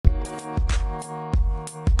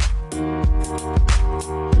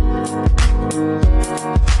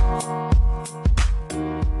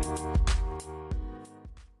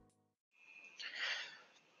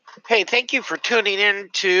Hey, thank you for tuning in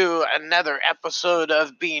to another episode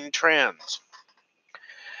of Being Trans.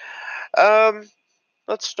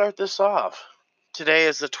 Let's start this off. Today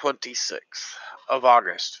is the 26th of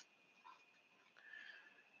August,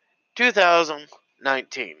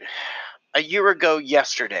 2019. A year ago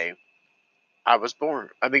yesterday, I was born.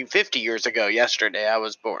 50 years ago yesterday, I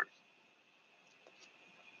was born.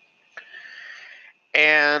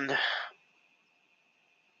 And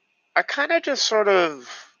I kind of just sort of,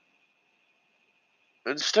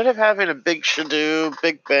 instead of having a big shadoo,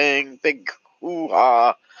 big bang, big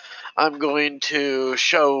hoo-ha, I'm going to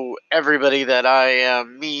show everybody that I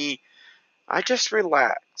am me, I just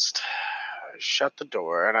relaxed, shut the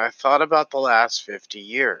door, and I thought about the last 50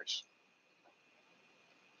 years.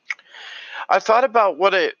 I thought about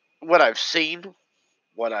what I've seen,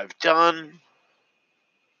 what I've done,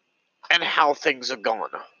 and how things have gone.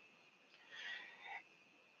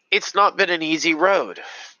 It's not been an easy road.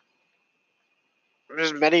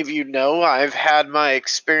 As many of you know, I've had my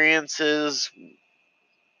experiences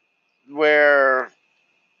where,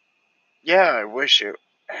 I wish it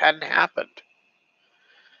hadn't happened.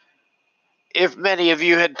 If many of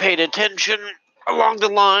you had paid attention along the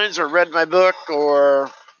lines or read my book or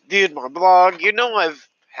viewed my blog, you know I've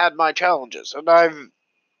had my challenges, and I'm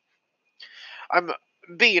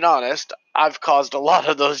being honest, I've caused a lot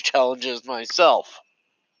of those challenges myself.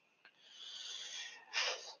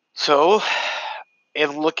 So,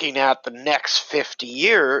 in looking at the next 50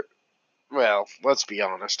 years, well, let's be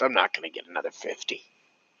honest, I'm not going to get another 50.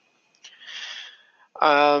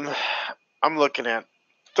 I'm looking at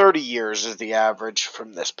 30 years as the average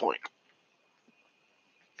from this point.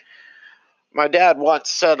 My dad once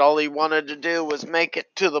said all he wanted to do was make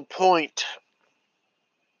it to the point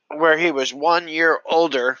where he was 1 year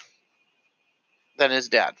older than his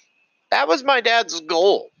dad. That was my dad's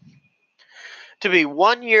goal, to be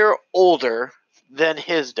 1 year older than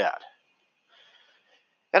his dad.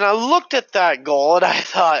 And I looked at that goal and I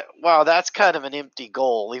thought, wow, that's kind of an empty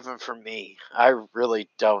goal, even for me. I really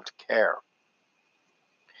don't care.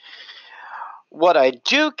 What I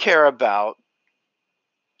do care about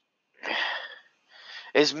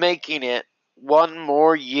is making it one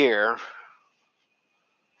more year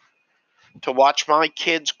to watch my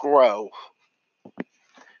kids grow,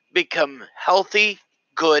 become healthy,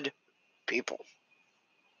 good people.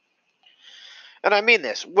 And I mean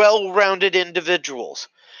this, well-rounded individuals.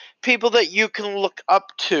 People that you can look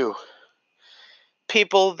up to.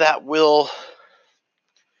 People that will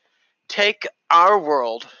take our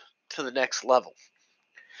world to the next level.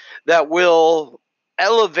 That will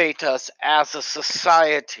elevate us as a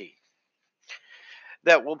society.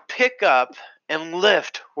 That will pick up and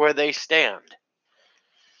lift where they stand.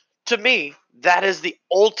 To me, that is the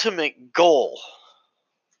ultimate goal.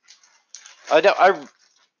 I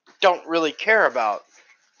don't really care about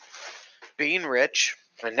being rich.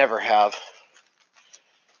 I never have.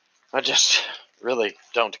 I just really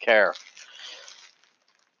don't care.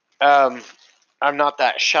 I'm not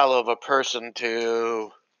that shallow of a person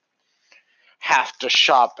to have to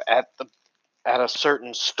shop at a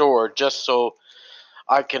certain store just so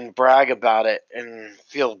I can brag about it and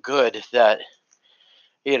feel good that,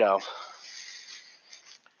 the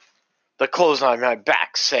clothes on my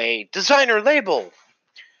back say designer label.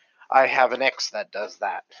 I have an ex that does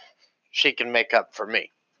that. She can make up for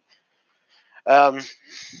me. I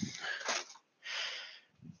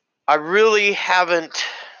really haven't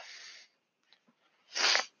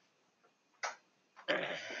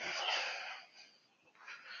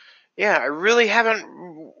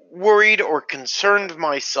worried or concerned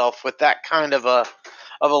myself with that kind of a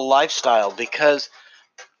lifestyle, because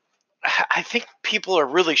I think people are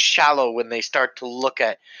really shallow when they start to look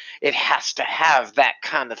at it has to have that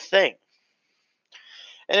kind of thing.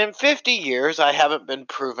 And in 50 years, I haven't been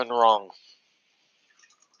proven wrong.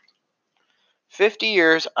 50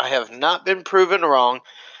 years, I have not been proven wrong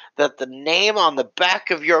that the name on the back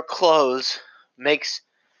of your clothes makes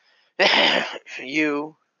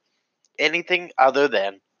you anything other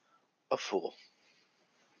than a fool.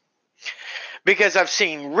 Because I've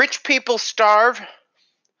seen rich people starve,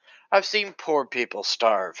 I've seen poor people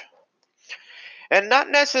starve. And not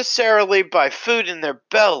necessarily by food in their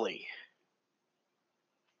belly.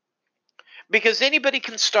 Because anybody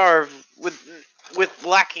can starve with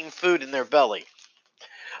lacking food in their belly.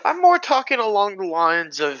 I'm more talking along the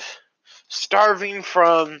lines of starving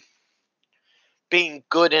from being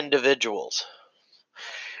good individuals.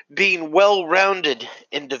 Being well-rounded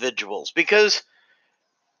individuals. Because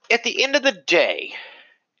at the end of the day,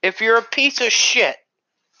 if you're a piece of shit,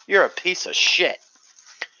 you're a piece of shit.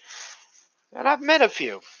 And I've met a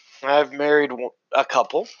few. I've married a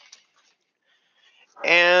couple.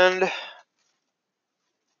 And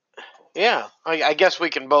yeah, I guess we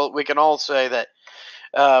can all say that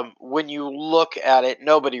when you look at it,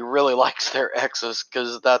 nobody really likes their exes,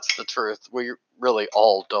 because that's the truth. We really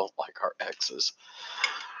all don't like our exes.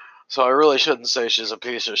 So I really shouldn't say she's a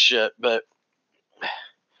piece of shit, but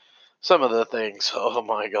some of the things, oh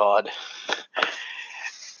my god.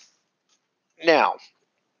 Now,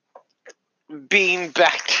 being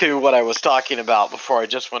back to what I was talking about before I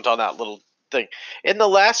just went on that little thing. In the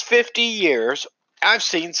last 50 years, I've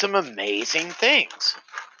seen some amazing things.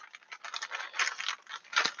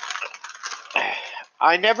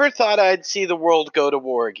 I never thought I'd see the world go to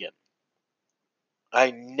war again.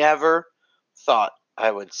 I never thought I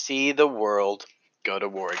would see the world go to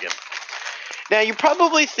war again. Now, you're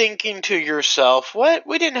probably thinking to yourself, what?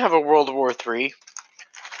 We didn't have a World War III.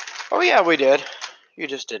 Oh, yeah, we did. You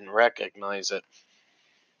just didn't recognize it.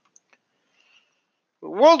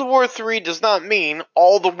 World War III does not mean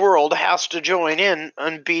all the world has to join in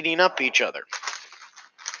on beating up each other.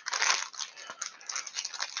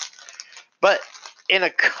 But in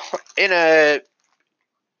a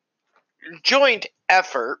joint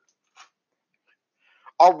effort,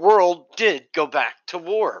 our world did go back to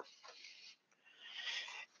war.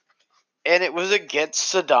 And it was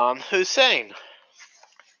against Saddam Hussein.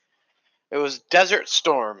 It was Desert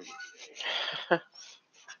Storm.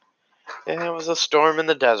 And it was a storm in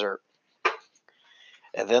the desert.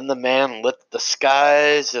 And then the man lit the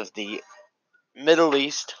skies of the Middle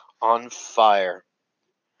East on fire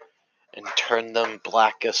and turned them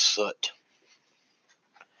black as soot.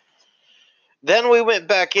 Then we went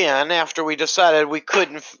back in after we decided we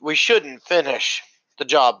shouldn't finish the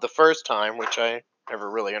job the first time, which I never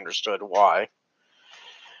really understood why.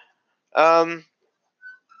 It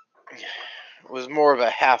was more of a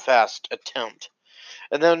half-assed attempt.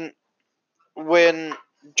 And then when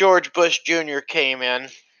George Bush Jr. came in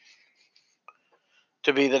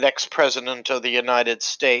to be the next president of the United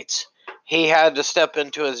States, he had to step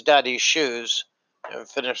into his daddy's shoes and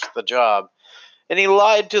finish the job. And he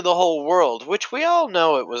lied to the whole world, which we all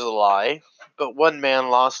know it was a lie. But one man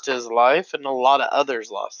lost his life, and a lot of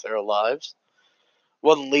others lost their lives.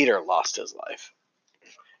 One leader lost his life.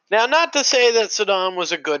 Now, not to say that Saddam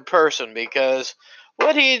was a good person, because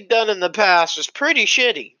what he'd done in the past was pretty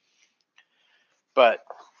shitty. But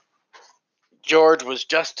George was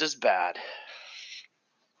just as bad.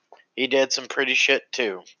 He did some pretty shit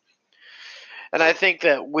too. And I think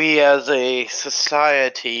that we as a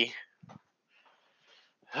society...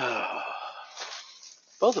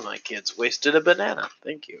 Both of my kids wasted a banana.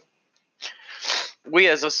 Thank you. We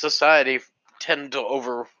as a society tend to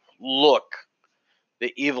overlook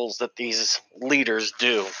the evils that these leaders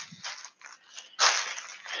do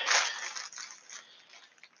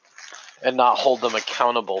and not hold them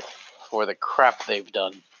accountable for the crap they've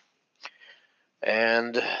done.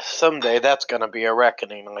 And someday that's going to be a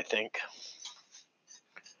reckoning, I think.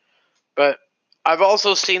 But I've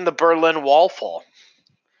also seen the Berlin Wall fall.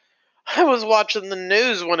 I was watching the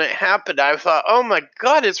news when it happened. I thought, oh my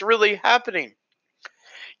god, it's really happening.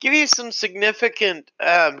 Give you some significant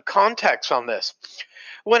context on this.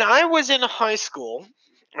 When I was in high school,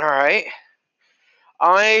 all right,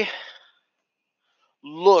 I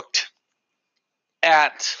looked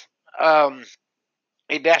at a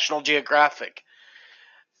National Geographic.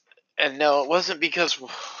 And no, it wasn't because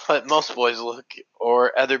what most boys look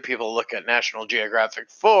or other people look at National Geographic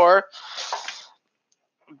for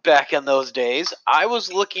back in those days. I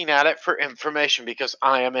was looking at it for information because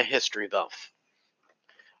I am a history buff.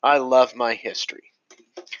 I love my history.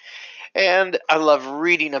 And I love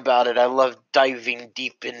reading about it. I love diving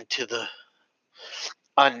deep into the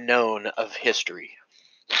unknown of history.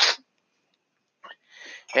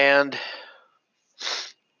 And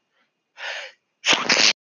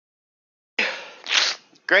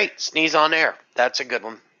great, sneeze on air. That's a good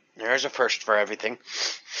one. There's a first for everything.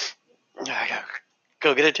 I gotta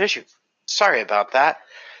go get a tissue. Sorry about that.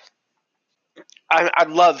 I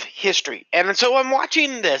love history. And so I'm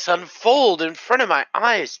watching this unfold in front of my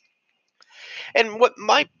eyes. And what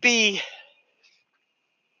might be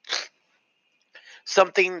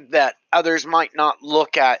something that others might not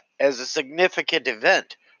look at as a significant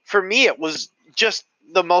event, for me it was just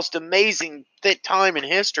the most amazing time in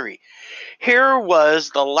history. Here was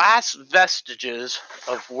the last vestiges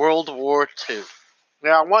of World War II.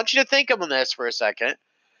 Now I want you to think on this for a second.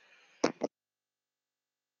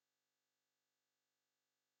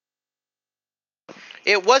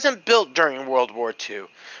 It wasn't built during World War II,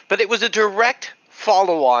 but it was a direct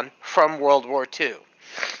follow-on from World War II.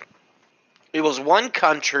 It was one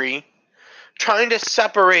country trying to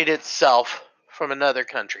separate itself from another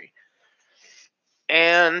country.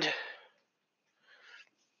 And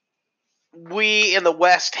we in the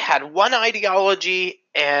West had one ideology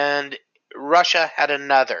and Russia had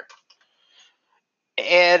another.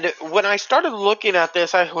 And when I started looking at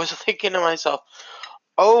this, I was thinking to myself,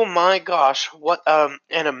 oh my gosh, what an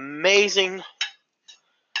amazing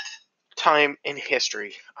time in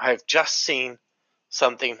history. I've just seen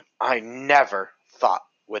something I never thought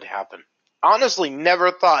would happen. Honestly,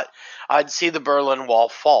 never thought I'd see the Berlin Wall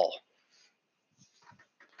fall.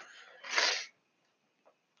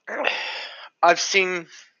 I've seen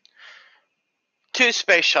 2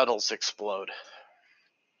 space shuttles explode.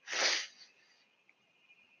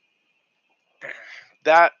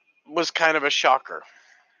 That was kind of a shocker.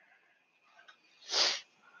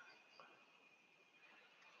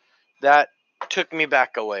 That took me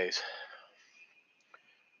back a ways.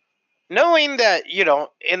 Knowing that,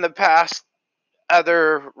 in the past,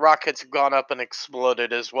 other rockets have gone up and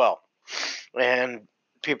exploded as well. And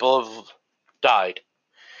people have died.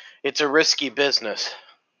 It's a risky business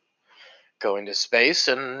going to space,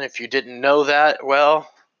 and if you didn't know that, well,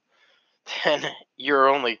 then you're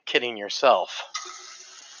only kidding yourself.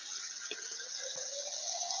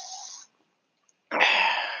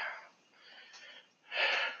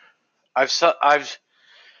 I've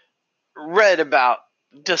read about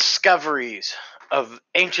discoveries of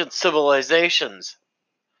ancient civilizations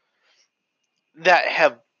that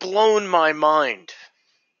have blown my mind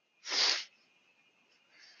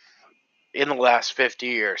in the last 50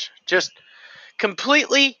 years. Just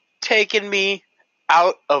completely taken me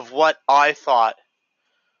out of what I thought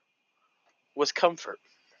was comfort.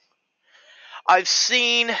 I've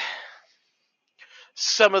seen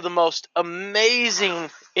some of the most amazing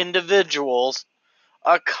individuals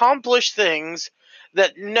accomplish things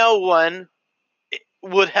that no one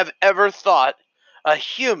would have ever thought a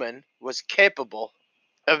human was capable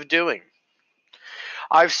of doing.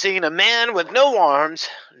 I've seen a man with no arms,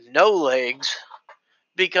 no legs,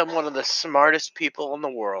 become one of the smartest people in the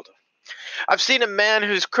world. I've seen a man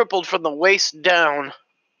who's crippled from the waist down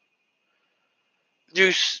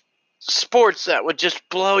do sports that would just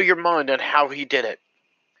blow your mind on how he did it.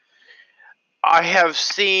 I have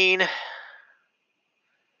seen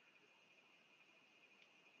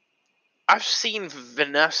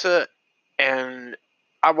Vanessa and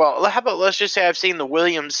well, how about let's just say I've seen the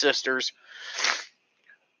Williams sisters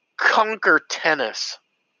conquer tennis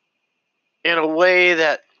in a way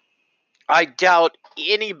that I doubt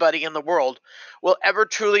anybody in the world will ever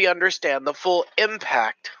truly understand the full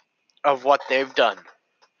impact of what they've done.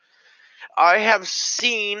 I have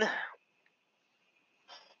seen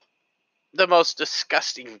the most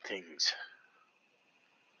disgusting things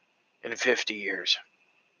in 50 years.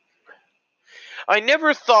 I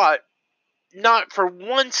never thought, not for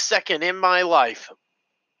 1 second in my life,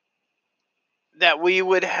 that we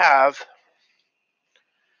would have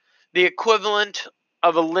the equivalent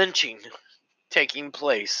of a lynching taking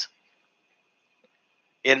place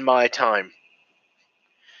in my time.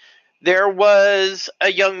 There was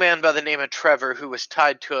a young man by the name of Trevor who was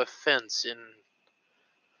tied to a fence in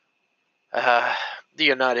the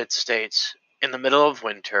United States in the middle of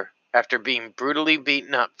winter after being brutally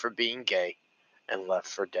beaten up for being gay and left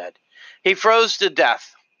for dead. He froze to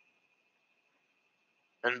death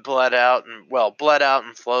and bled out and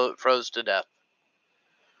froze to death.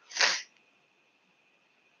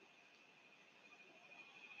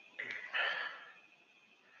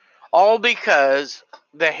 All because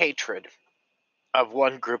the hatred of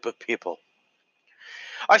one group of people.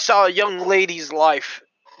 I saw a young lady's life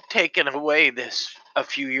taken away a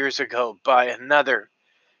few years ago by another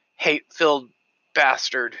hate-filled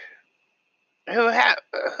bastard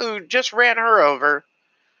who just ran her over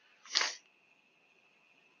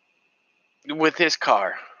with his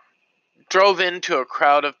car, drove into a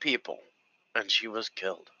crowd of people, and she was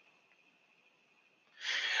killed.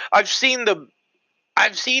 I've seen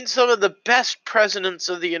some of the best presidents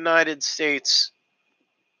of the United States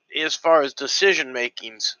as far as decision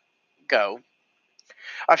makings go.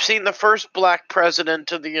 I've seen the first black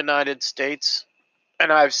president of the United States,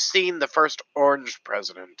 and I've seen the first orange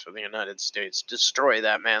president of the United States destroy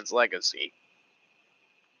that man's legacy.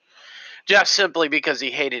 Just simply because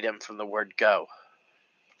he hated him from the word go.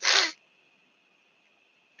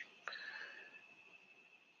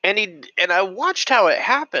 And I watched how it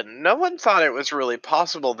happened. No one thought it was really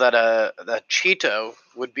possible that a Cheeto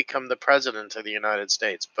would become the president of the United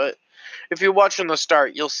States. But if you watch from the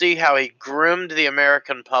start, you'll see how he groomed the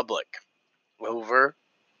American public over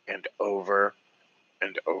and over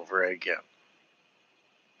and over again.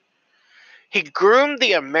 He groomed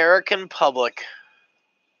the American public,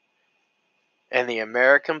 and the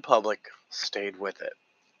American public stayed with it.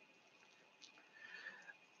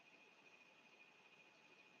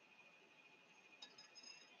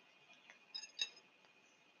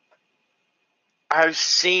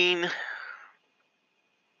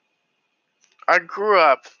 I grew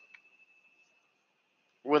up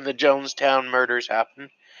when the Jonestown murders happened.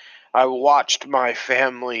 I watched my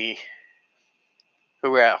family,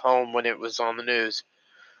 who were at home when it was on the news,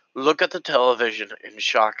 look at the television in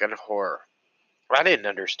shock and horror. I didn't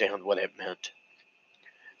understand what it meant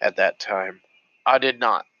at that time. I did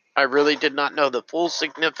not. I really did not know the full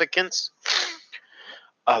significance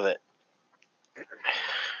of it.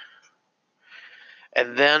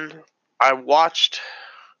 And then I watched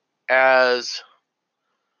as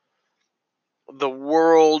the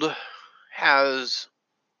world has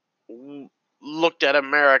looked at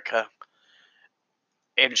America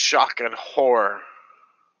in shock and horror.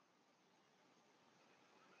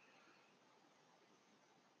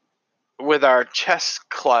 With our chests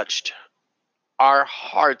clutched, our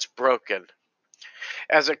hearts broken,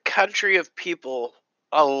 as a country of people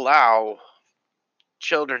allow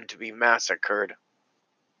children to be massacred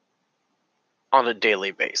on a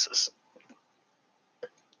daily basis.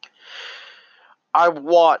 I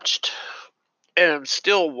watched, and am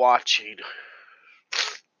still watching,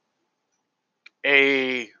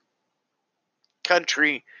 a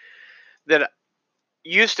country that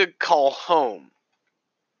used to call home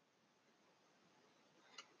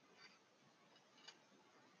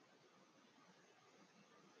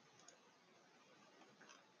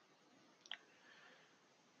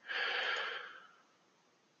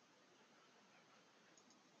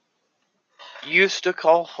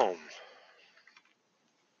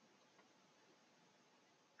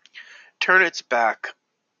turn its back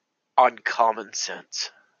on common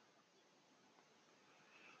sense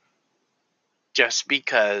just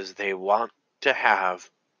because they want to have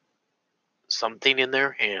something in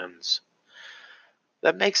their hands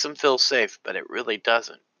that makes them feel safe, but it really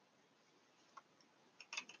doesn't.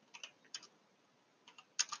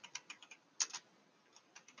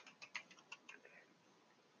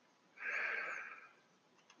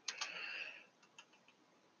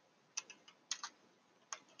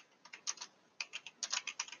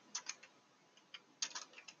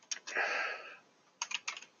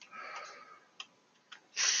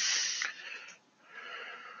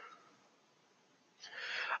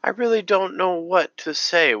 I really don't know what to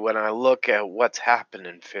say when I look at what's happened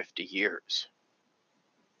in 50 years.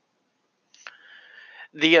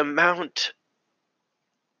 The amount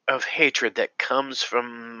of hatred that comes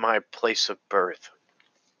from my place of birth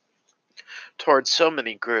towards so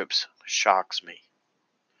many groups shocks me.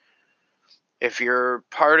 If you're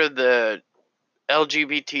part of the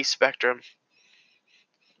LGBT spectrum,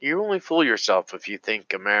 you only fool yourself if you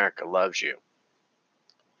think America loves you.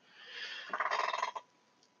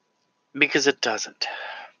 Because it doesn't.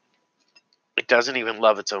 It doesn't even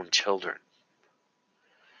love its own children.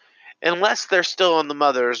 Unless they're still in the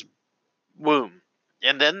mother's womb.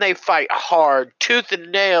 And then they fight hard, tooth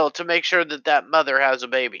and nail, to make sure that that mother has a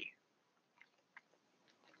baby.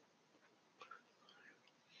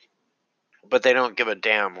 But they don't give a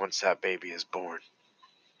damn once that baby is born.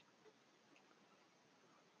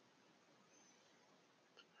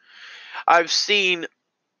 I've seen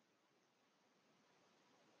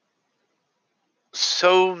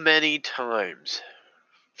so many times.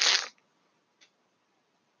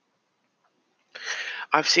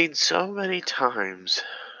 I've seen so many times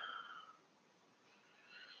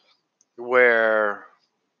where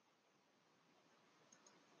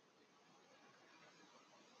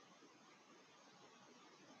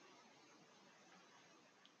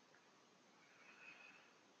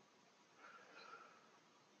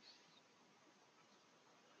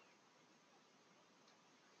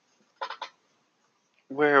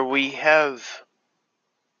we have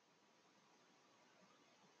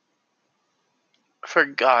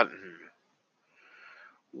forgotten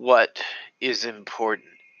what is important,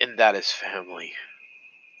 and that is family.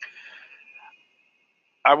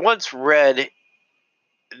 I once read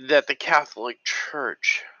that the Catholic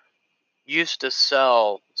Church used to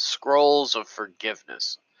sell scrolls of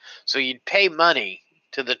forgiveness. So you'd pay money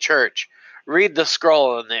to the church, read the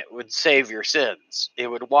scroll, and it would save your sins. It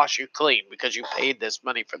would wash you clean because you paid this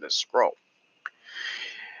money for this scroll.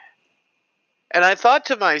 And I thought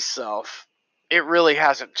to myself, it really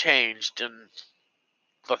hasn't changed in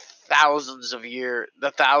the thousand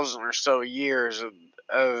or so years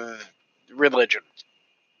of religion.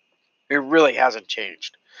 It really hasn't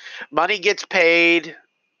changed. Money gets paid,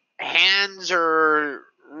 hands are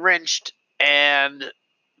wrenched, and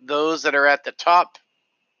those that are at the top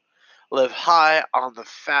live high on the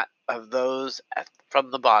fat of those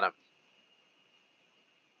from the bottom.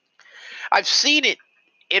 I've seen it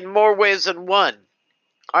in more ways than one.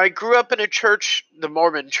 I grew up in a church, the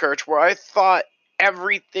Mormon church, where I thought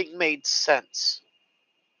everything made sense.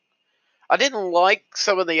 I didn't like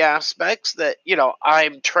some of the aspects that,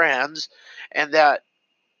 I'm trans, and that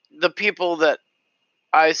the people that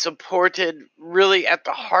I supported really at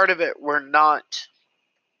the heart of it were not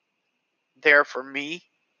there for me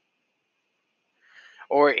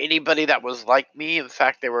or anybody that was like me. In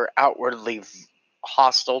fact, they were outwardly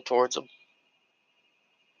hostile towards them.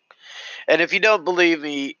 And if you don't believe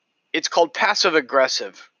me, it's called passive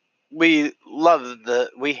aggressive. We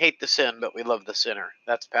hate the sin, but we love the sinner.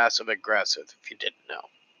 That's passive aggressive, if you didn't know.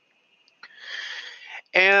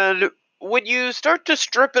 And when you start to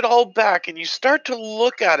strip it all back and you start to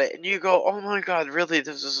look at it and you go, oh my God, really,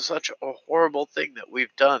 this is such a horrible thing that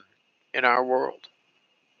we've done in our world.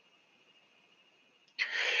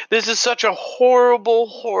 This is such a horrible,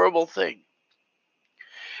 horrible thing.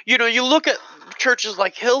 You look at churches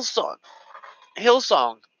like Hillsong,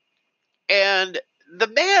 and the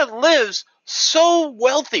man lives so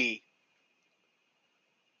wealthy,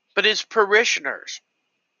 but his parishioners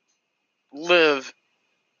live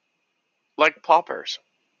like paupers.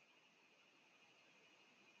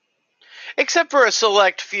 Except for a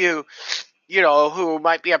select few, who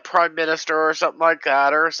might be a prime minister or something like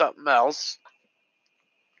that or something else.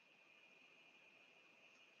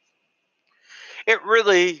 It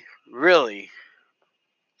really, really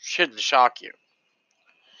shouldn't shock you.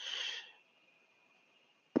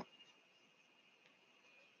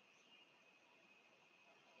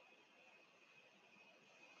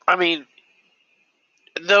 I mean,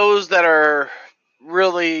 those that are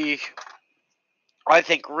really, I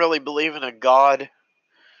think, really believe in a God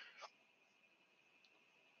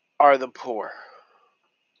are the poor.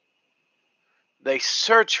 They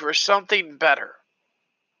search for something better.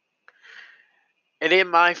 And in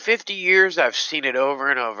my 50 years, I've seen it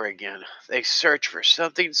over and over again. They search for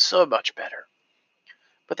something so much better,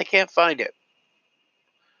 but they can't find it.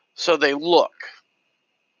 So they look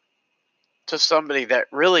to somebody that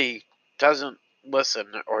really doesn't listen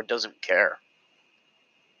or doesn't care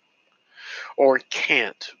or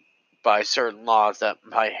can't by certain laws that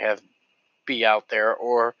might be out there,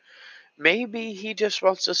 or maybe he just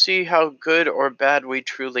wants to see how good or bad we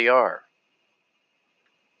truly are.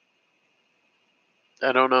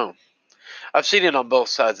 I don't know. I've seen it on both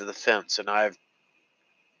sides of the fence, and I've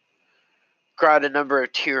cried a number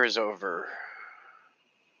of tears over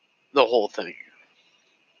the whole thing.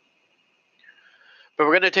 But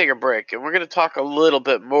we're going to take a break, and we're going to talk a little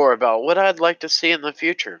bit more about what I'd like to see in the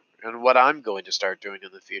future and what I'm going to start doing in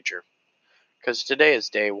the future. Because today is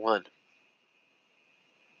day one.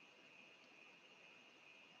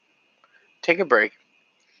 Take a break,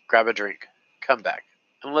 grab a drink, come back,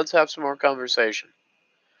 and let's have some more conversation.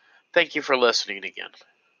 Thank you for listening again.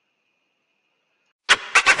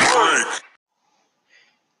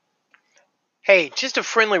 Hey, just a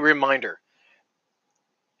friendly reminder.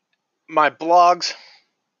 My blogs,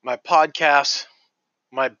 my podcasts,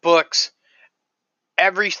 my books,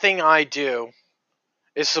 everything I do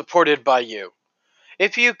is supported by you.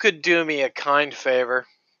 If you could do me a kind favor,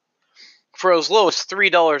 for as low as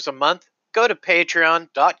 $3 a month, go to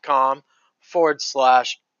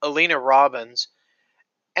patreon.com/Alina Robbins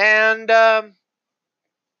and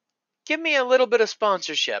give me a little bit of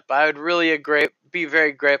sponsorship. I would really be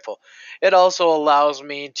very grateful. It also allows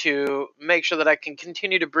me to make sure that I can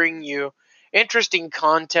continue to bring you interesting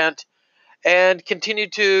content and continue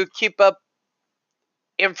to keep up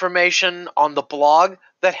information on the blog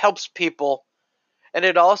that helps people. And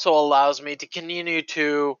it also allows me to continue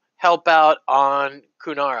to help out on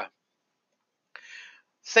Kunara.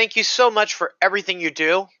 Thank you so much for everything you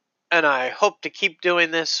do, and I hope to keep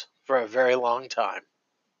doing this for a very long time.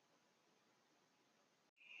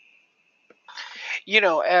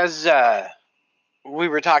 As we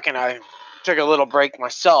were talking, I took a little break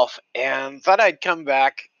myself and thought I'd come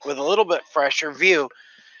back with a little bit fresher view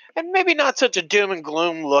and maybe not such a doom and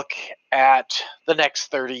gloom look at the next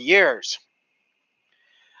 30 years.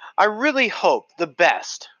 I really hope the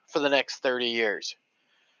best for the next 30 years.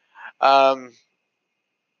 I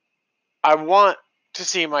want to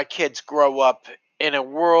see my kids grow up in a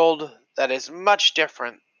world that is much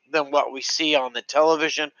different than what we see on the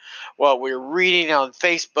television, what we're reading on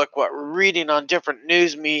Facebook, what we're reading on different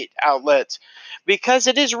news outlets, because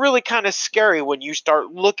it is really kind of scary when you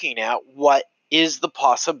start looking at what is the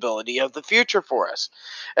possibility of the future for us.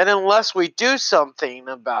 And unless we do something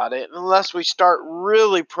about it, unless we start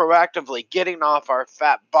really proactively getting off our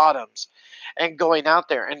fat bottoms and going out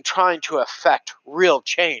there and trying to affect real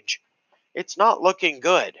change. It's not looking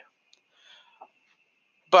good.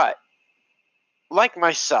 But, like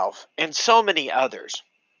myself and so many others,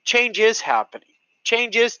 change is happening.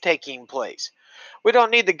 Change is taking place. We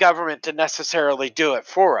don't need the government to necessarily do it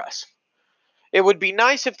for us. It would be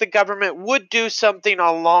nice if the government would do something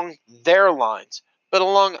along their lines. But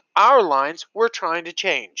along our lines, we're trying to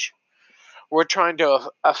change. We're trying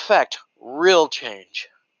to affect real change.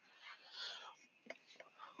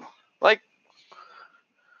 Like,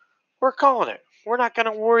 we're calling it. We're not going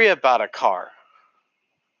to worry about a car.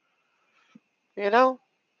 You know?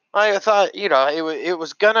 I thought, it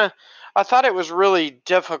was gonna. I thought it was really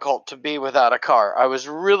difficult to be without a car. I was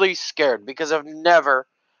really scared because I've never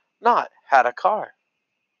not had a car.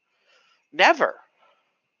 Never.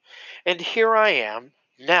 And here I am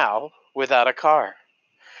now without a car.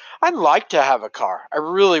 I'd like to have a car. I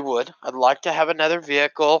really would. I'd like to have another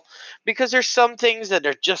vehicle because there's some things that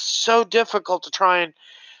are just so difficult to try and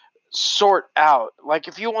sort out. Like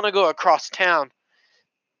if you want to go across town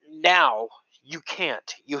now, you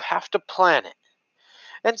can't. You have to plan it.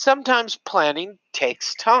 And sometimes planning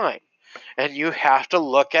takes time. And you have to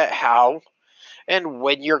look at how and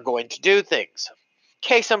when you're going to do things.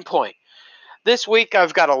 Case in point, this week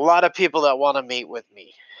I've got a lot of people that want to meet with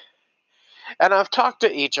me. And I've talked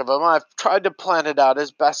to each of them. I've tried to plan it out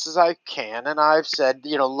as best as I can. And I've said,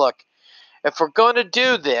 look, if we're going to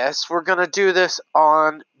do this, we're going to do this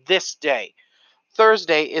on this day.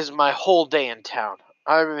 Thursday is my whole day in town.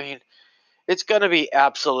 I mean, it's going to be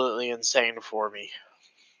absolutely insane for me.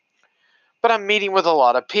 But I'm meeting with a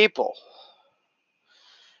lot of people.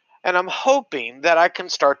 And I'm hoping that I can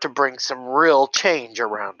start to bring some real change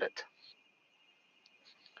around it.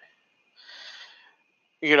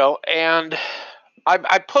 And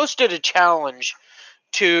I posted a challenge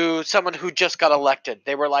to someone who just got elected.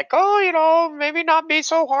 They were like, oh, maybe not be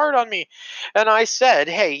so hard on me. And I said,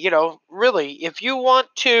 hey, really, if you want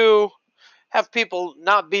to have people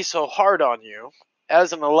not be so hard on you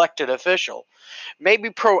as an elected official, maybe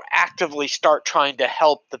proactively start trying to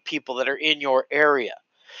help the people that are in your area.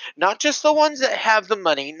 Not just the ones that have the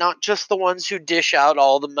money, not just the ones who dish out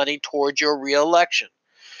all the money towards your reelection.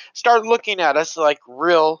 Start looking at us like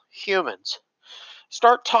real humans.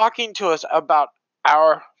 Start talking to us about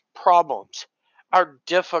our problems, our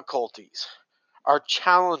difficulties, our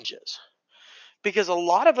challenges. Because a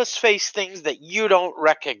lot of us face things that you don't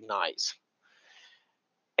recognize.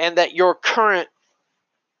 And that you're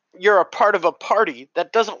a part of a party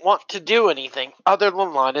that doesn't want to do anything other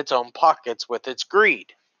than line its own pockets with its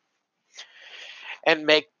greed. And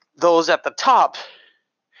make those at the top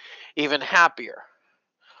even happier.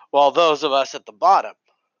 While those of us at the bottom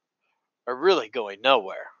are really going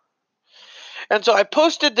nowhere. And so I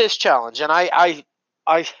posted this challenge, and I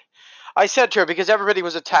said to her, because everybody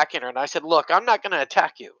was attacking her, and I said, look, I'm not going to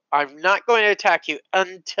attack you. I'm not going to attack you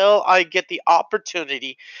until I get the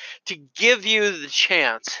opportunity to give you the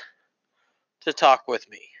chance to talk with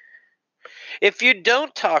me. If you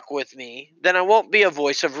don't talk with me, then I won't be a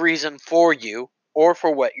voice of reason for you or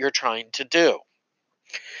for what you're trying to do.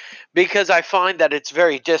 Because I find that it's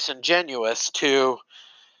very disingenuous to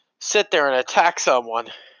sit there and attack someone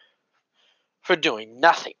for doing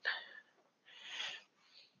nothing.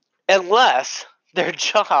 Unless their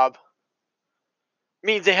job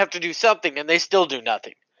means they have to do something and they still do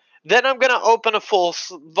nothing. Then I'm going to open a full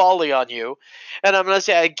volley on you, and I'm going to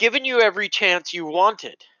say, I've given you every chance you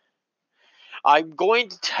wanted. I'm going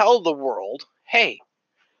to tell the world, hey,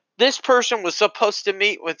 this person was supposed to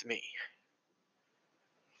meet with me.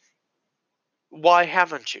 Why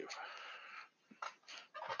haven't you?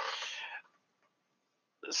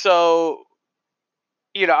 So,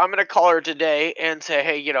 I'm going to call her today and say,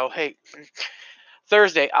 hey,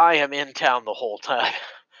 Thursday, I am in town the whole time.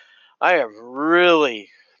 I am really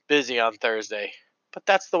busy on Thursday, but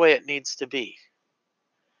that's the way it needs to be.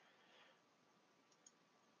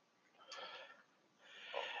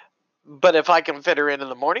 But if I can fit her in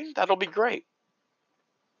the morning, that'll be great.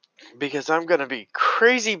 Because I'm going to be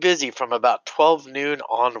crazy busy from about 12 noon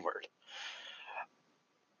onward.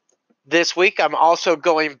 This week, I'm also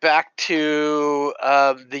going back to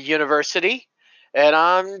the university, and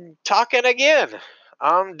I'm talking again.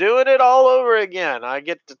 I'm doing it all over again. I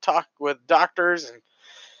get to talk with doctors and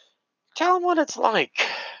tell them what it's like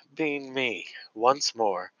being me once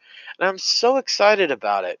more. And I'm so excited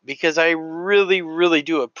about it because I really, really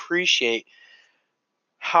do appreciate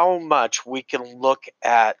how much we can look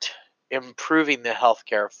at improving the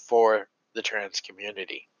healthcare for the trans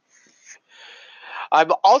community.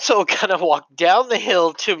 I'm also going to walk down the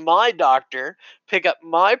hill to my doctor, pick up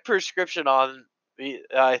my prescription on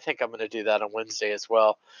I think I'm going to do that on Wednesday as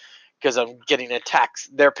well, because I'm getting a tax.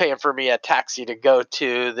 They're paying for me a taxi to go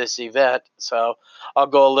to this event, so I'll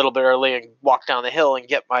go a little bit early and walk down the hill and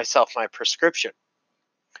get myself my prescription,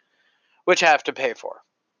 which I have to pay for.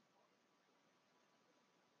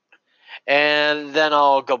 And then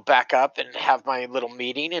I'll go back up and have my little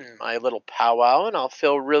meeting and my little powwow, and I'll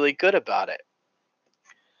feel really good about it.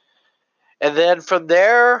 And then from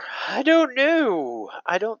there, I don't know.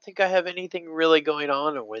 I don't think I have anything really going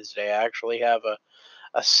on Wednesday. I actually have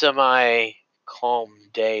a semi calm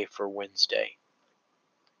day for Wednesday.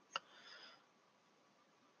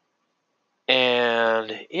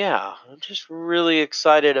 And yeah, I'm just really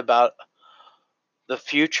excited about the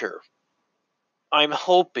future. I'm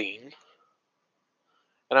hoping,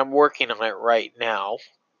 and I'm working on it right now,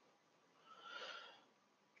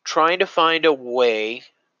 trying to find a way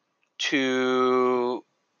to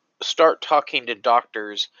start talking to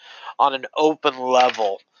doctors on an open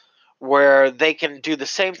level where they can do the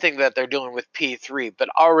same thing that they're doing with P3, but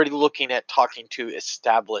already looking at talking to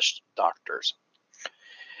established doctors.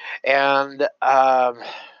 And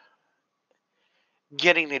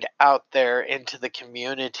getting it out there into the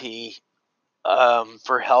community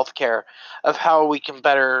for healthcare of how we can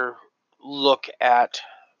better look at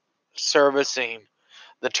servicing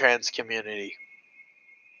the trans community.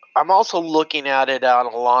 I'm also looking at it on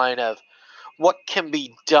a line of what can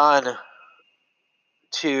be done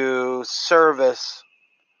to service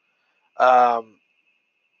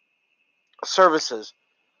services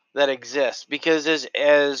that exist, because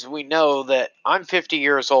as we know that I'm 50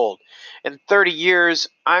 years old. In 30 years,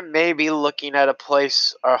 I may be looking at a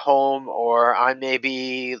place, a home, or I may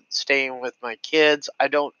be staying with my kids. I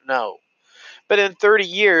don't know. But in 30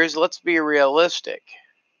 years, let's be realistic.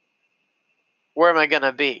 Where am I going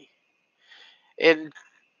to be? In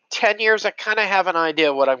 10 years, I kind of have an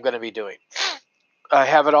idea what I'm going to be doing. I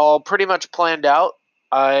have it all pretty much planned out.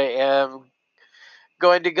 I am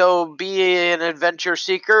going to go be an adventure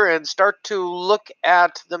seeker and start to look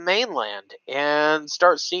at the mainland and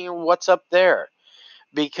start seeing what's up there.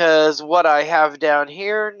 Because what I have down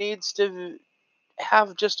here needs to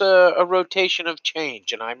have just a rotation of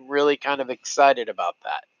change, and I'm really kind of excited about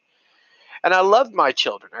that. And I love my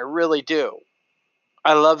children, I really do.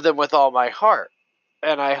 I love them with all my heart.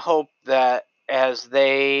 And I hope that as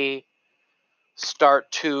they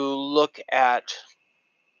start to look at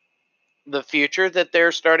the future, that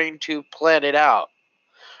they're starting to plan it out.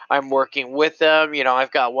 I'm working with them.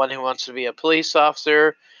 I've got one who wants to be a police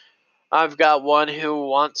officer. I've got one who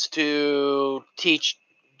wants to teach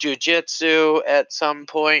jujitsu at some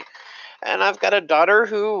point. And I've got a daughter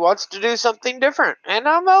who wants to do something different. And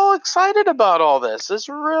I'm all excited about all this. It's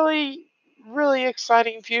really, really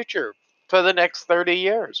exciting future for the next 30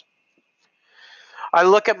 years. I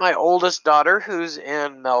look at my oldest daughter who's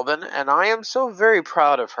in Melbourne, and I am so very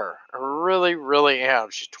proud of her. I really, really am.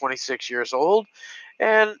 She's 26 years old,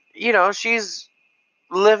 and, she's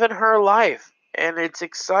living her life. And it's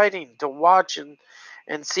exciting to watch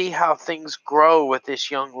and see how things grow with this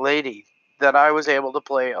young lady that I was able to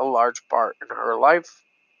play a large part in her life.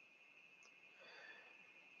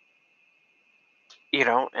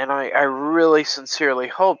 And I really sincerely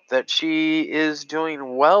hope that she is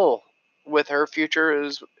doing well with her future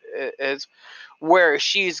as where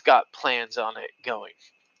she's got plans on it going.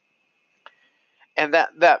 And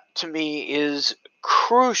that to me is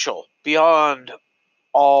crucial beyond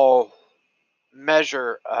all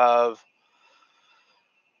measure of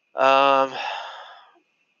um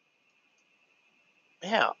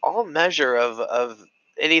all measure of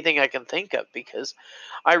anything I can think of, because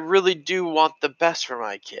I really do want the best for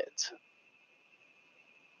my kids.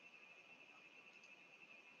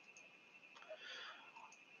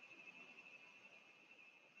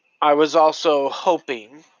 I was also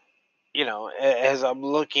hoping, as I'm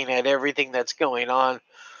looking at everything that's going on,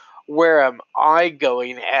 where am I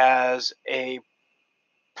going as a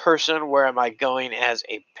person? Where am I going as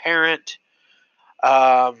a parent?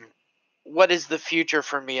 Um, what is the future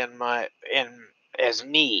for me and as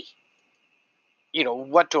me?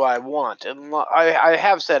 What do I want? And I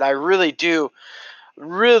have said I really do,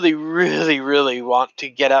 really, really, really want to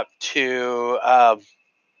get up to.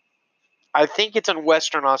 I think it's in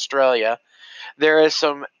Western Australia. There is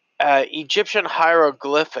some Egyptian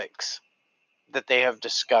hieroglyphics that they have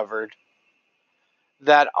discovered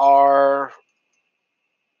that are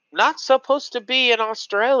not supposed to be in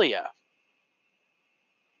Australia.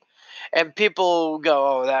 And people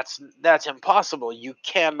go, "Oh, that's impossible. You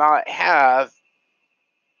cannot have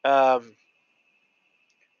um,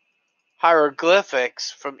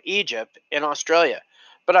 hieroglyphics from Egypt in Australia."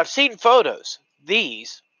 But I've seen photos.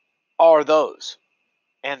 These are those.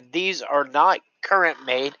 and these are not current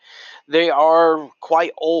made. They are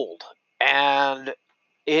quite old, and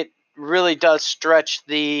it really does stretch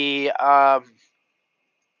the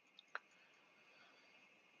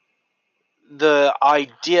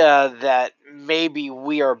idea that maybe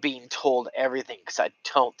we are being told everything, because I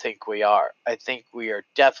don't think we are. I think we are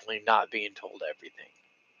definitely not being told everything.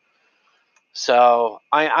 So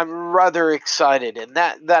I'm rather excited, and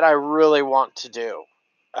that I really want to do.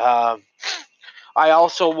 Um, I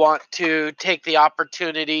also want to take the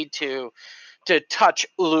opportunity to touch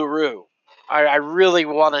Uluru. I really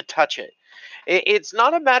want to touch it. It's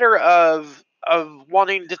not a matter of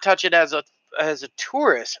wanting to touch it as a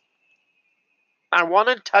tourist. I want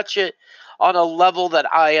to touch it on a level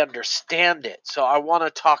that I understand it. So I want to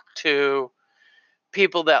talk to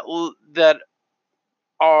people that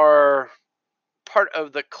are part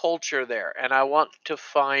of the culture there, and I want to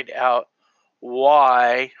find out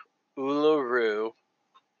why Uluru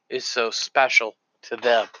is so special to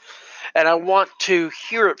them. And I want to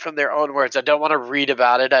hear it from their own words. I don't want to read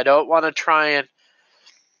about it. I don't want to try and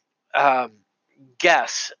um,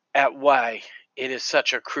 guess at why it is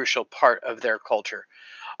such a crucial part of their culture.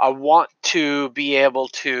 I want to be able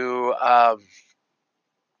to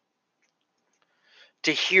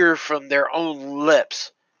hear from their own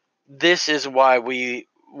lips. This is why we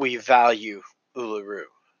value Uluru.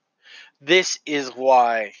 This is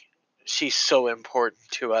why she's so important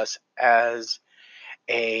to us as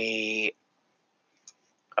a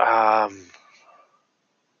um,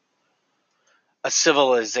 a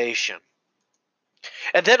civilization.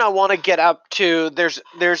 And then I want to get up to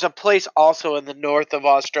there's a place also in the north of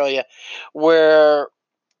Australia where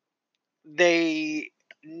they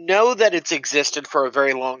know that it's existed for a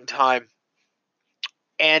very long time,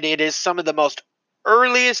 and it is some of the most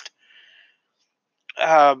earliest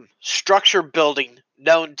structure building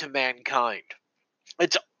known to mankind.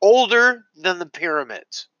 It's older than the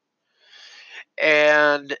pyramids,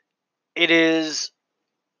 and it is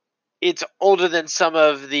it's older than some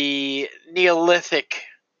of the Neolithic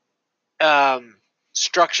um,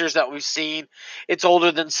 structures that we've seen. It's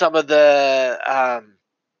older than some of the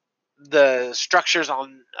structures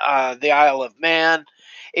on the Isle of Man.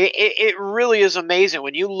 It really is amazing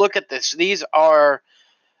when you look at this. These are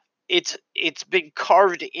it's been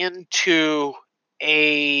carved into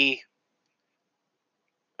a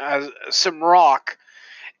some rock,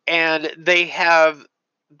 and they have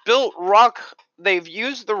built rock. They've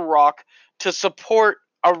used the rock to support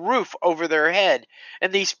a roof over their head,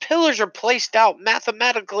 and these pillars are placed out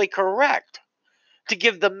mathematically correct to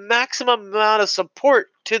give the maximum amount of support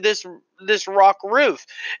to this rock roof.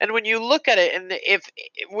 And when you look at it, and if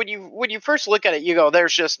when you first look at it, you go,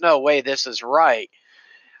 "There's just no way this is right."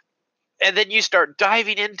 And then you start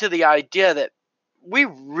diving into the idea that we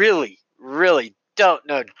really, really don't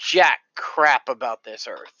know jack crap about this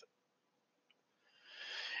Earth,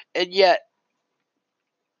 and yet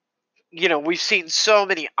we've seen so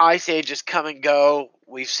many ice ages come and go.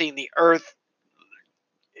 We've seen the Earth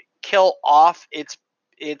kill off its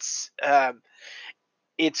its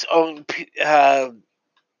own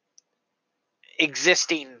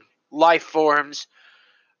existing life forms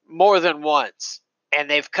more than once, and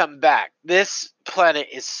they've come back. This planet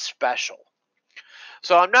is special,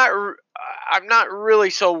 so I'm not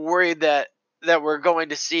really so worried that we're going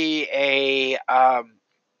to see a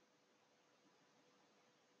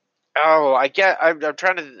oh I get I'm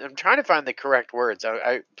trying to find the correct words.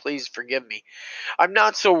 I please forgive me. I'm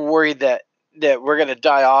not so worried that we're going to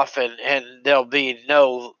die off and there'll be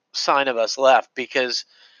no sign of us left, because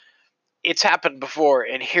it's happened before,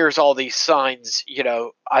 and here's all these signs.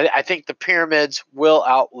 I think the pyramids will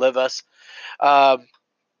outlive us, um,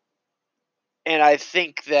 and I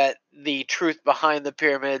think that the truth behind the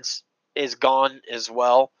pyramids is gone as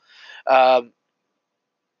well, um,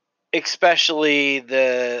 especially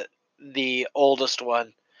the oldest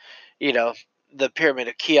one, you know the pyramid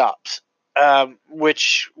of Cheops,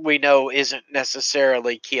 which we know isn't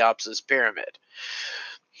necessarily Cheops's pyramid,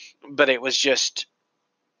 but it was just,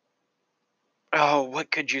 oh, what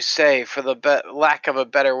could you say, for the lack of a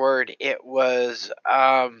better word, it was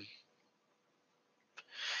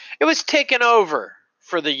taken over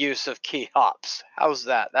for the use of Cheops. How's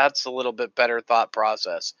that? That's a little bit better thought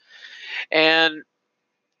process. And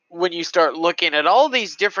when you start looking at all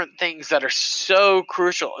these different things that are so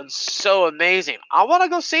crucial and so amazing, I want to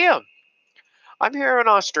go see them. I'm here in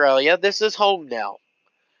Australia. This is home now.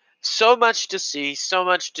 So much to see, so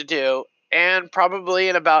much to do, and probably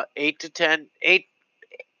in about 8 to 10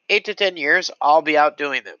 years, I'll be out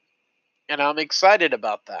doing them, and I'm excited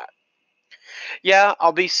about that. Yeah,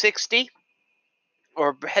 I'll be 60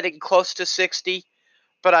 or heading close to 60,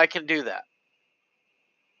 but I can do that.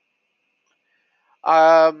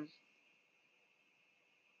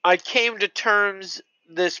 I came to terms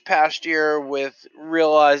this past year with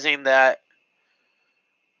realizing that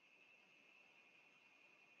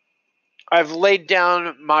I've laid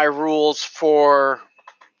down my rules for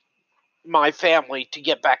my family to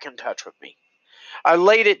get back in touch with me. I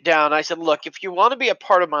laid it down. I said, look, if you want to be a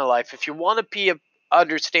part of my life, if you want to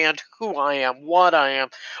understand who I am, what I am,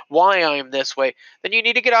 why I am this way, then you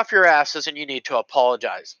need to get off your asses and you need to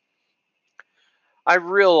apologize. I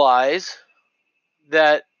realize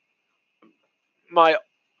that my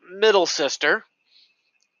middle sister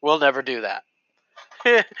will never do that.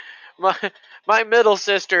 my my middle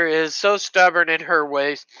sister is so stubborn in her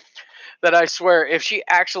ways that I swear if she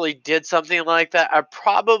actually did something like that, I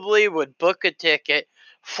probably would book a ticket,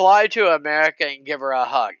 fly to America, and give her a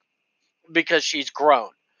hug because she's grown.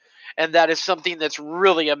 And that is something that's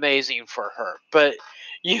really amazing for her. But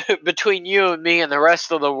between you and me and the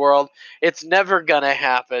rest of the world, it's never going to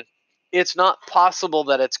happen. It's not possible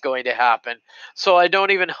that it's going to happen. So I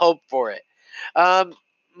don't even hope for it. Um,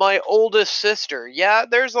 my oldest sister, yeah,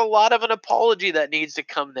 there's a lot of an apology that needs to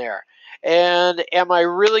come there. And am I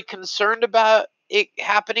really concerned about it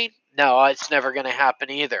happening? No, it's never going to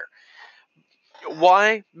happen either.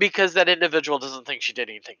 Why? Because that individual doesn't think she did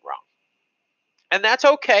anything wrong. And that's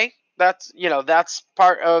okay. That's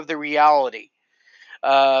part of the reality,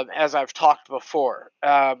 as I've talked before.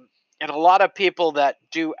 And a lot of people that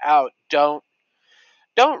do out don't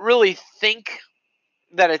really think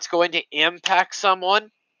that it's going to impact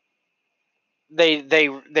someone. They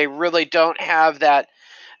really don't have that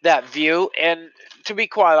view. And to be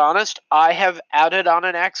quite honest, I have outed on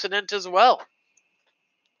an accident as well.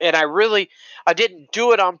 And I didn't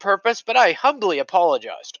do it on purpose, but I humbly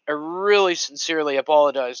apologized. I really sincerely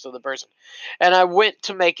apologized to the person. And I went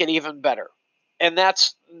to make it even better. And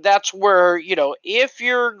that's where, if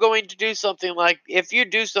you're going to do something if you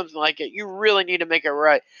do something like it, you really need to make it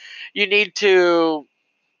right. You need to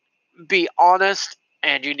be honest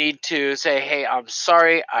and you need to say, "Hey, I'm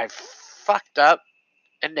sorry. I fucked up,"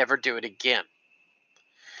 and never do it again.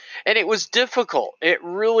 And it was difficult. It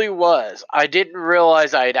really was. I didn't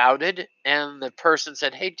realize I'd outed, and the person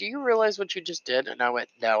said, "Hey, do you realize what you just did?" And I went,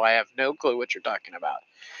 "No, I have no clue what you're talking about."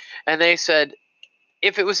 And they said,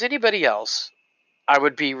 "If it was anybody else, I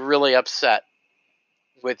would be really upset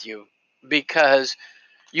with you because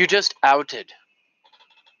you just outed."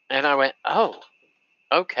 And I went, "Oh,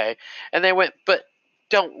 okay." And they went, "But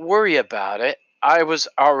don't worry about it. I was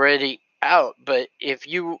already out, but if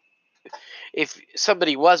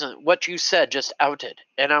somebody wasn't, what you said just outed."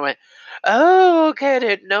 And I went, "Oh, okay, I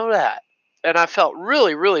didn't know that." And I felt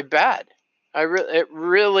really, really bad. It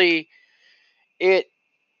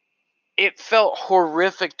it felt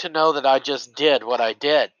horrific to know that I just did what I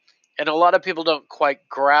did. And a lot of people don't quite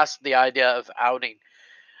grasp the idea of outing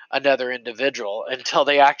another individual until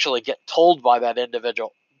they actually get told by that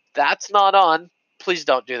individual, "That's not on. Please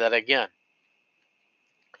don't do that again."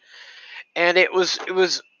 And it was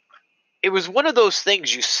one of those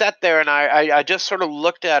things. You sat there and I just sort of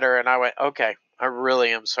looked at her and I went, "Okay, I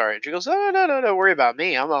really am sorry." And she goes, "Oh, no, no, don't worry about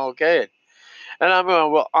me. I'm okay." And I'm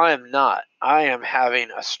going, "Well, I am not. I am having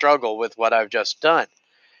a struggle with what I've just done."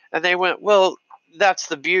 And they went, "Well, that's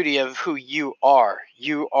the beauty of who you are.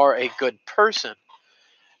 You are a good person.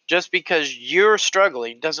 Just because you're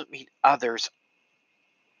struggling doesn't mean others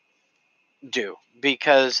do,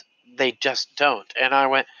 because they just don't." And I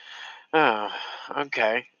went, "Oh,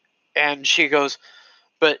 okay." And she goes,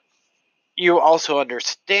 "But you also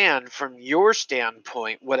understand from your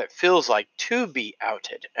standpoint what it feels like to be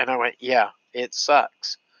outed." And I went, "Yeah, it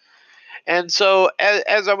sucks." And so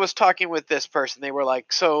as I was talking with this person, they were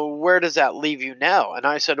like, "So where does that leave you now?" And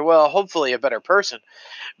I said, "Well, hopefully a better person,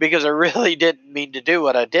 because I really didn't mean to do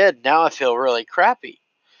what I did. Now I feel really crappy."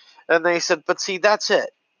 And they said, "But see, that's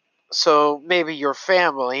it. So maybe your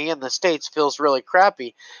family in the States feels really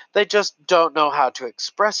crappy. They just don't know how to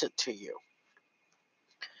express it to you."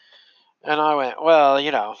 And I went, "Well,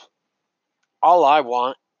 all I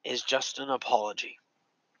want is just an apology.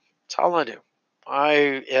 That's all I do. I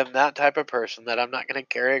am that type of person that I'm not going to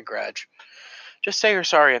carry a grudge. Just say you're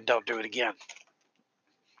sorry and don't do it again.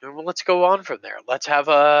 And well, let's go on from there. Let's have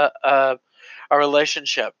a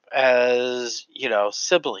relationship as,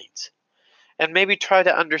 siblings. And maybe try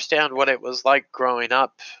to understand what it was like growing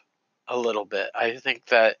up a little bit." I think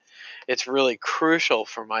that it's really crucial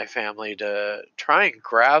for my family to try and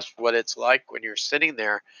grasp what it's like when you're sitting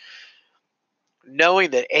there knowing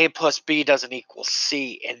that A plus B doesn't equal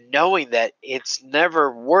C, and knowing that it's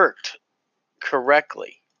never worked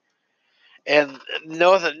correctly. And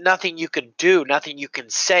know that nothing you can do, nothing you can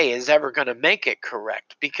say is ever going to make it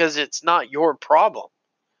correct, because it's not your problem.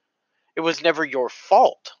 It was never your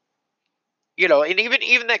fault. And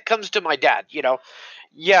even that comes to my dad.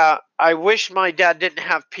 Yeah, I wish my dad didn't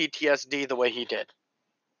have PTSD the way he did.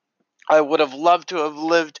 I would have loved to have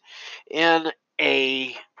lived in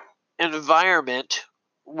a environment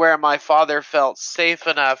where my father felt safe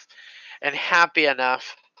enough and happy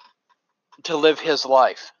enough to live his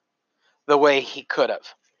life the way he could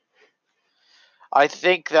have. I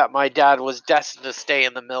think that my dad was destined to stay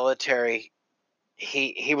in the military.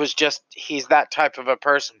 He's that type of a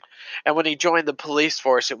person. And when he joined the police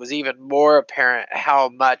force, it was even more apparent how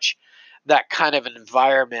much that kind of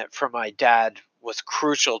environment for my dad was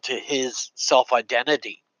crucial to his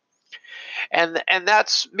self-identity. And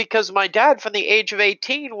that's because my dad, from the age of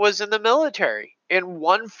 18, was in the military in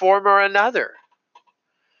one form or another.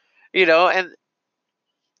 And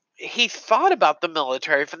he thought about the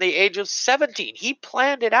military from the age of 17. He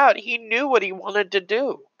planned it out. He knew what he wanted to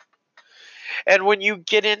do. And when you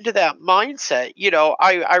get into that mindset,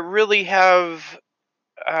 I really have,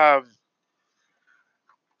 I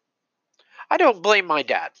don't blame my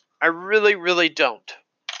dad. I really, really don't.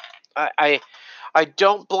 I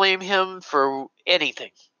don't blame him for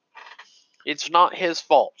anything. It's not his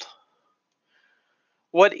fault.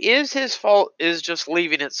 What is his fault is just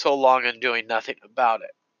leaving it so long and doing nothing about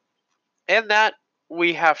it. And that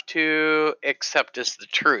we have to accept as the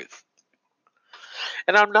truth.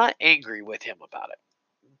 And I'm not angry with him about it.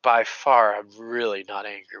 By far, I'm really not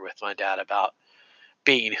angry with my dad about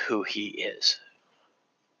being who he is.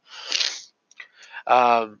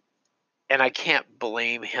 And I can't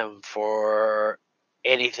blame him for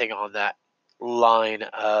anything on that line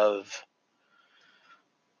of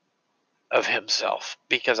himself,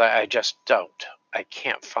 because I just don't. I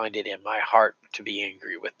can't find it in my heart to be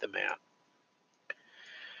angry with the man.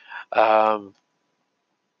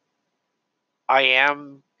 I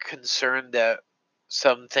am concerned that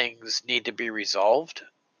some things need to be resolved,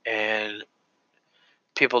 and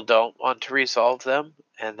people don't want to resolve them,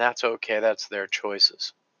 and that's okay. That's their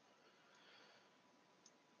choices.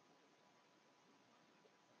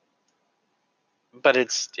 But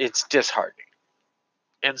it's disheartening.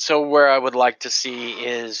 And so where I would like to see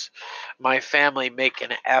is my family make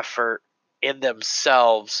an effort in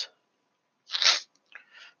themselves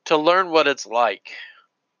to learn what it's like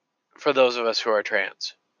for those of us who are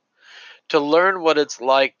trans. To learn what it's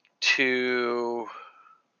like to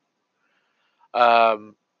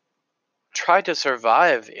um, try to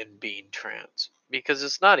survive in being trans, because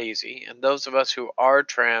it's not easy. And those of us who are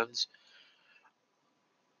trans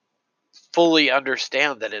fully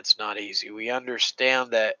understand that it's not easy. We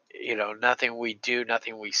understand that, nothing we do,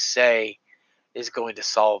 nothing we say is going to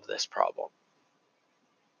solve this problem.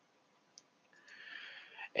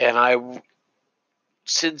 And I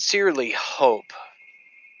sincerely hope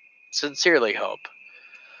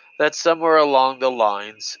that somewhere along the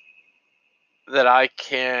lines that I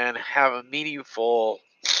can have a meaningful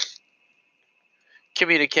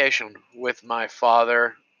communication with my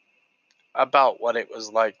father about what it was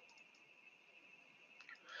like.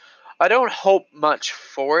 I don't hope much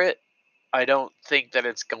for it. I don't think that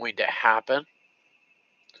it's going to happen.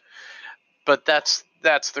 But that's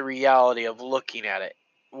the reality of looking at it.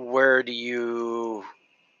 Where do you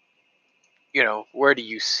where do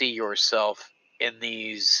you see yourself in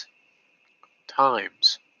these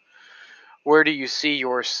times? Where do you see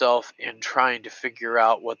yourself in trying to figure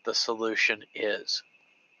out what the solution is?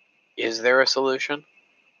 Is there a solution?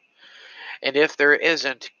 And if there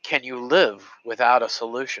isn't, can you live without a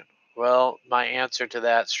solution? Well, my answer to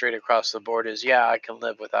that straight across the board is yeah, I can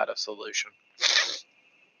live without a solution.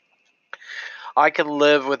 I can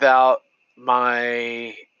live without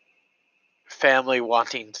my family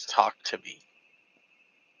wanting to talk to me.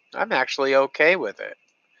 I'm actually okay with it.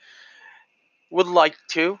 Would like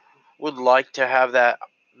to have that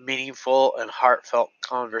meaningful and heartfelt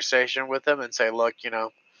conversation with them and say, look,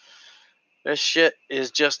 this shit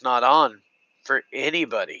is just not on for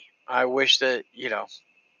anybody. I wish that,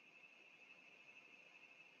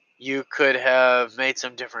 you could have made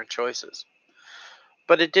some different choices.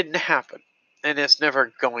 But it didn't happen. And it's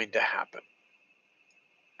never going to happen.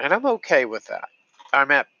 And I'm okay with that.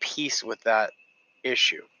 I'm at peace with that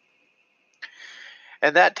issue.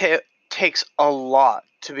 And that takes a lot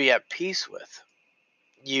to be at peace with.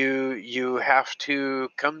 You have to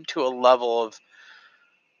come to a level of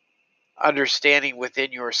understanding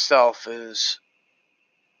within yourself, is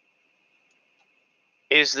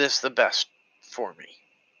this the best for me?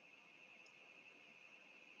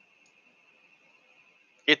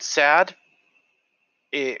 It's sad.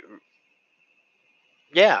 It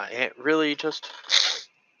yeah, it really just,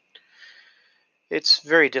 it's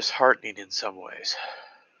very disheartening in some ways.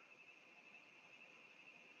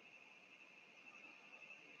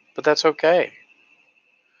 But that's okay.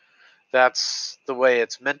 That's the way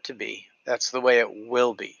it's meant to be. That's the way it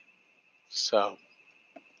will be. So,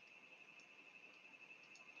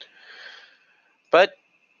 but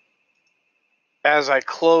as I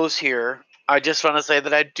close here, I just want to say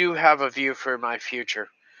that I do have a view for my future.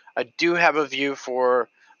 I do have a view for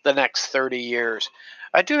the next 30 years.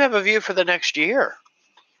 I do have a view for the next year.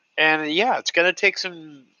 And yeah, it's going to take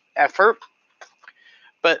some effort,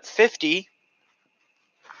 but 50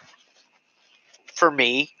 for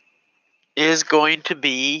me is going to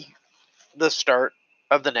be the start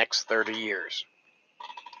of the next 30 years.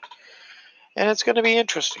 And it's going to be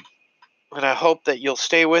interesting. And I hope that you'll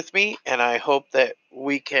stay with me, and I hope that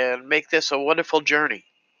we can make this a wonderful journey.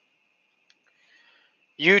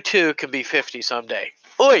 You too can be 50 someday.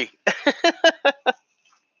 Oi!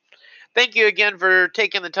 Thank you again for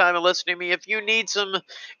taking the time and listening to me. If you need some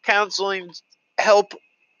counseling help,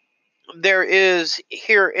 there is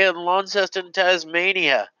here in Launceston,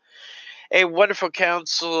 Tasmania, a wonderful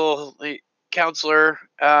counselor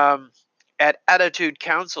at Attitude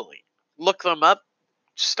Counseling. Look them up,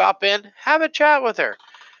 stop in, have a chat with her.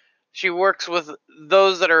 She works with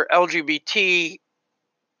those that are LGBT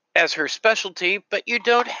as her specialty, but you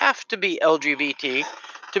don't have to be LGBT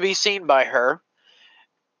to be seen by her.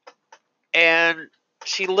 And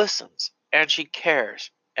she listens and she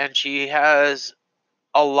cares and she has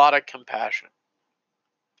a lot of compassion.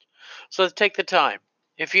 So take the time.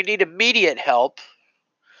 If you need immediate help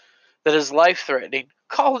that is life threatening,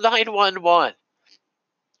 call 911.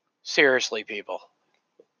 Seriously, people.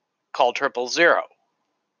 Call 000.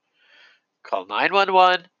 Call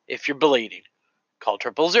 911 if you're bleeding. Call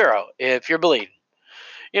 000 if you're bleeding.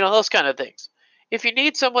 Those kind of things. If you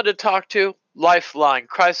need someone to talk to, Lifeline,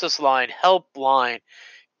 Crisis Line, Helpline,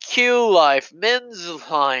 Q Life, Men's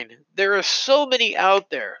Line. There are so many out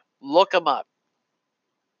there. Look them up.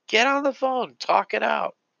 Get on the phone, talk it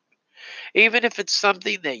out. Even if it's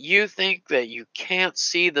something that you think that you can't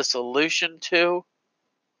see the solution to,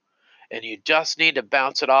 and you just need to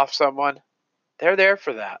bounce it off someone, they're there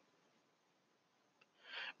for that.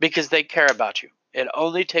 Because they care about you. It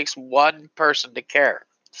only takes one person to care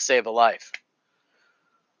to save a life.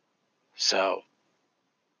 So,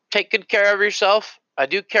 take good care of yourself. I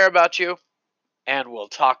do care about you, and we'll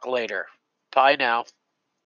talk later. Bye now.